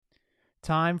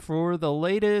Time for the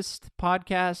latest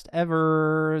podcast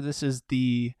ever. This is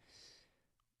the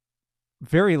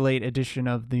very late edition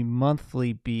of the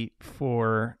monthly beat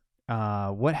for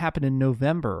what happened in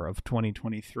November of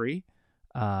 2023.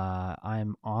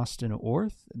 I'm Austin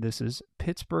Orth. This is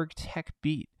Pittsburgh Tech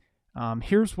Beat.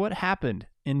 Here's what happened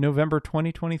in November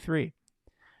 2023.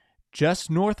 Just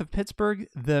north of Pittsburgh,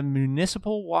 the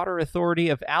Municipal Water Authority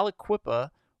of Aliquippa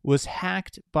was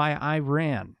hacked by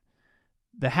Iran.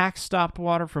 The hack stopped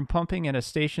water from pumping at a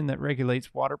station that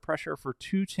regulates water pressure for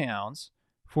 2 towns,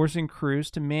 forcing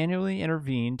crews to manually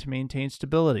intervene to maintain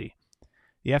stability.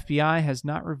 The FBI has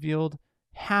not revealed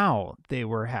how they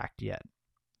were hacked yet.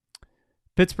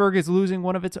 Pittsburgh is losing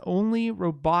one of its only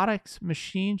robotics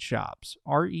machine shops,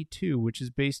 RE2, which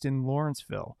is based in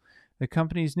Lawrenceville. The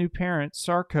company's new parent,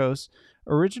 Sarcos,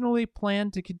 originally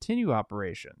planned to continue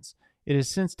operations. It has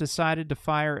since decided to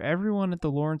fire everyone at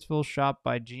the Lawrenceville shop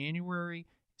by January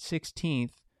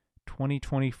 16th,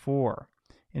 2024,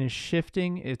 and is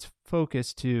shifting its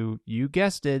focus to, you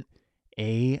guessed it,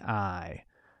 AI.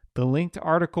 The linked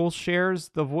article shares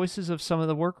the voices of some of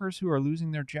the workers who are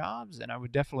losing their jobs, and I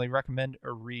would definitely recommend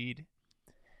a read.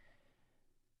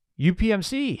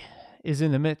 UPMC is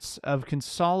in the midst of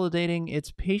consolidating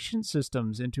its patient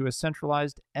systems into a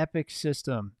centralized Epic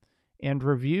system, and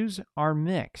reviews are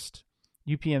mixed.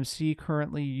 UPMC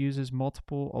currently uses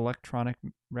multiple electronic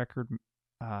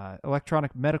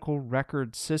medical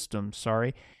record systems.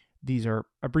 These are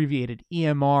abbreviated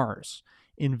EMRs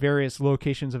in various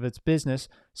locations of its business.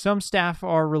 Some staff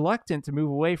are reluctant to move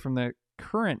away from the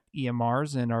current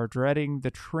EMRs and are dreading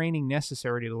the training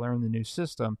necessary to learn the new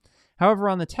system. However,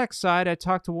 on the tech side, I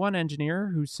talked to one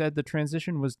engineer who said the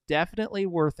transition was definitely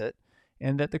worth it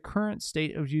and that the current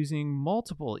state of using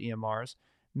multiple EMRs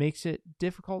makes it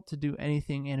difficult to do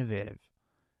anything innovative.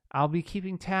 I'll be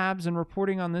keeping tabs and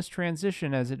reporting on this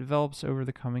transition as it develops over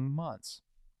the coming months.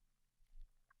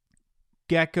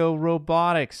 Gecko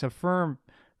Robotics, a firm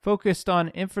focused on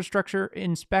infrastructure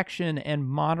inspection and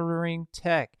monitoring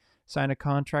tech, signed a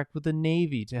contract with the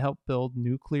Navy to help build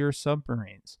nuclear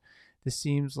submarines. This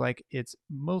seems like it's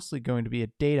mostly going to be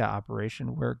a data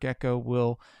operation where Gecko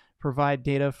will provide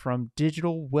data from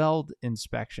digital weld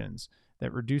inspections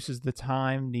that reduces the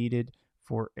time needed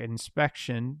for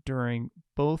inspection during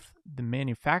both the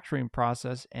manufacturing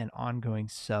process and ongoing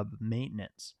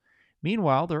sub-maintenance.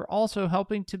 Meanwhile, they're also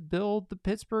helping to build the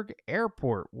Pittsburgh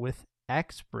Airport with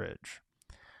XBridge.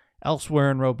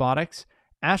 Elsewhere in robotics,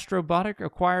 Astrobotic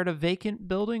acquired a vacant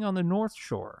building on the North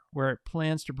Shore, where it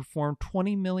plans to perform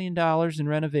 $20 million in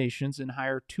renovations and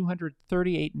hire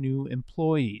 238 new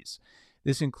employees.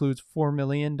 This includes $4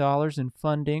 million in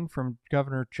funding from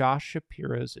Governor Josh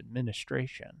Shapiro's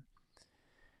administration.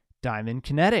 Diamond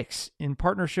Kinetics, in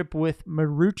partnership with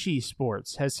Marucci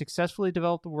Sports, has successfully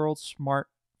developed the world's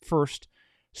first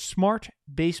smart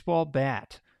baseball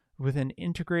bat with an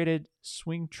integrated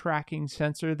swing tracking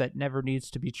sensor that never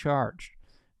needs to be charged.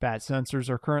 Bat sensors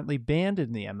are currently banned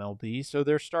in the MLB, so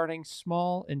they're starting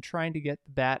small and trying to get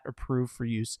the bat approved for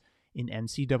use in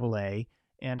NCAA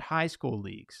and high school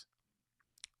leagues.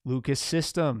 Lucas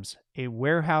Systems, a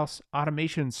warehouse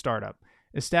automation startup,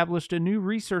 established a new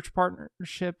research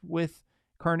partnership with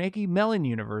Carnegie Mellon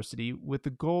University with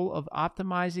the goal of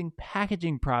optimizing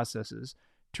packaging processes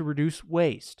to reduce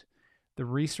waste. The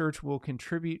research will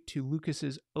contribute to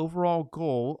Lucas's overall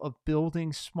goal of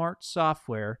building smart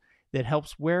software that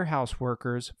helps warehouse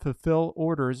workers fulfill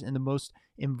orders in the most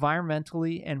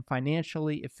environmentally and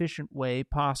financially efficient way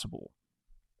possible.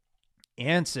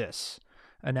 Ansys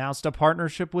announced a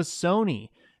partnership with Sony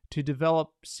to develop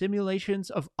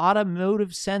simulations of automotive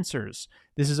sensors.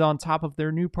 This is on top of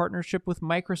their new partnership with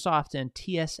Microsoft and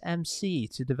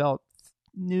TSMC to develop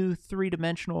new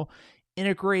three-dimensional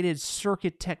integrated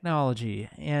circuit technology,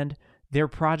 and their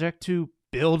project to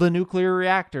build a nuclear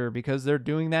reactor, because they're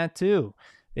doing that too.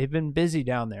 They've been busy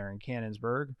down there in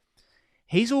Canonsburg.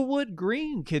 Hazelwood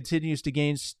Green continues to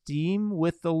gain steam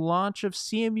with the launch of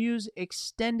CMU's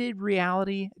Extended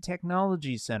Reality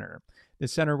Technology Center. The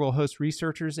center will host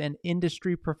researchers and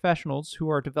industry professionals who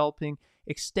are developing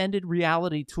extended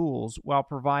reality tools while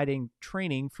providing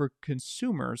training for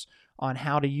consumers on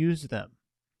how to use them.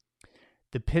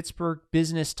 The Pittsburgh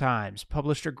Business Times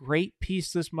published a great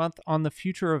piece this month on the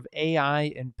future of AI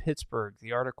in Pittsburgh.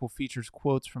 The article features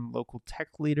quotes from local tech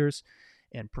leaders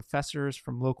and professors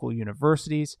from local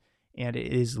universities, and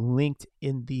it is linked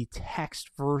in the text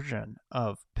version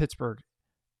of Pittsburgh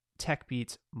Tech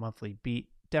Beat's monthly beat.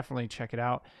 Definitely check it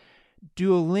out.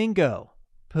 Duolingo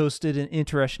posted an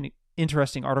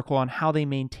interesting article on how they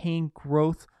maintain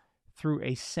growth through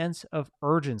a sense of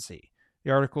urgency.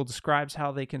 The article describes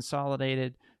how they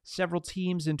consolidated several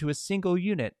teams into a single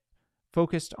unit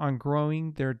focused on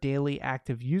growing their daily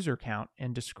active user count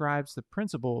and describes the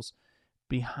principles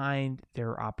behind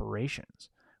their operations.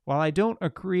 While I don't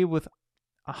agree with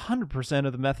 100%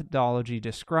 of the methodology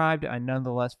described, I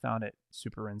nonetheless found it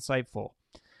super insightful.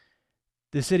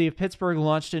 The city of Pittsburgh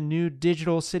launched a new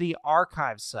digital city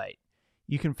archive site.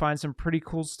 You can find some pretty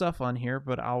cool stuff on here,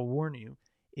 but I'll warn you,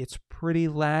 it's pretty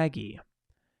laggy.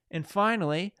 And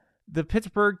finally, the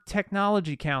Pittsburgh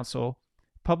Technology Council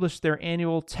published their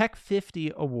annual Tech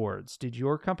 50 Awards. Did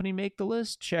your company make the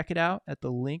list? Check it out at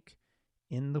the link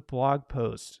in the blog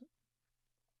post.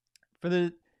 For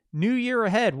the new year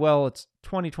ahead, well, it's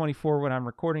 2024 when I'm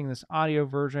recording this audio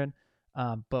version,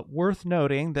 but worth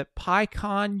noting that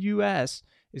PyCon US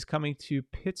is coming to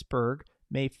Pittsburgh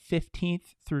May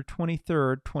 15th through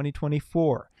 23rd,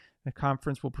 2024. The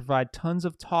conference will provide tons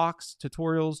of talks,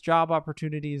 tutorials, job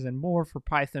opportunities, and more for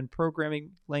Python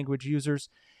programming language users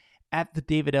at the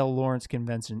David L. Lawrence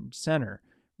Convention Center.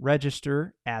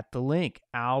 Register at the link.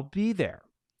 I'll be there.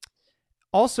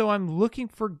 Also, I'm looking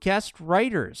for guest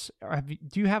writers.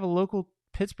 Do you have a local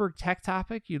Pittsburgh tech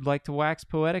topic you'd like to wax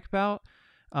poetic about?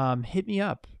 Hit me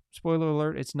up. Spoiler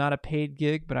alert, it's not a paid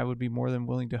gig, but I would be more than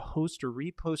willing to host or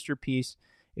repost your piece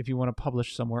if you want to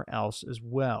publish somewhere else as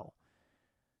well.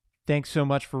 Thanks so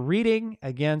much for reading.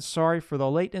 Again, sorry for the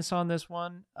lateness on this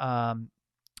one.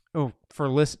 For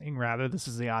listening, rather. This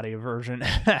is the audio version.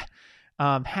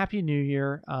 Happy New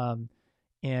Year.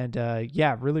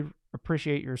 Really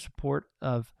appreciate your support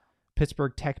of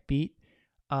Pittsburgh Tech Beat.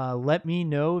 Let me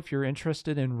know if you're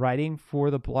interested in writing for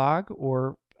the blog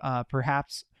or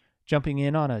perhaps jumping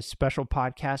in on a special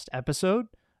podcast episode.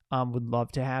 Would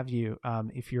love to have you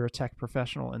if you're a tech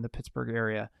professional in the Pittsburgh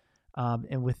area.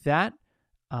 And with that,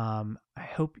 I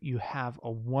hope you have a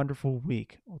wonderful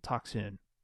week. We'll talk soon.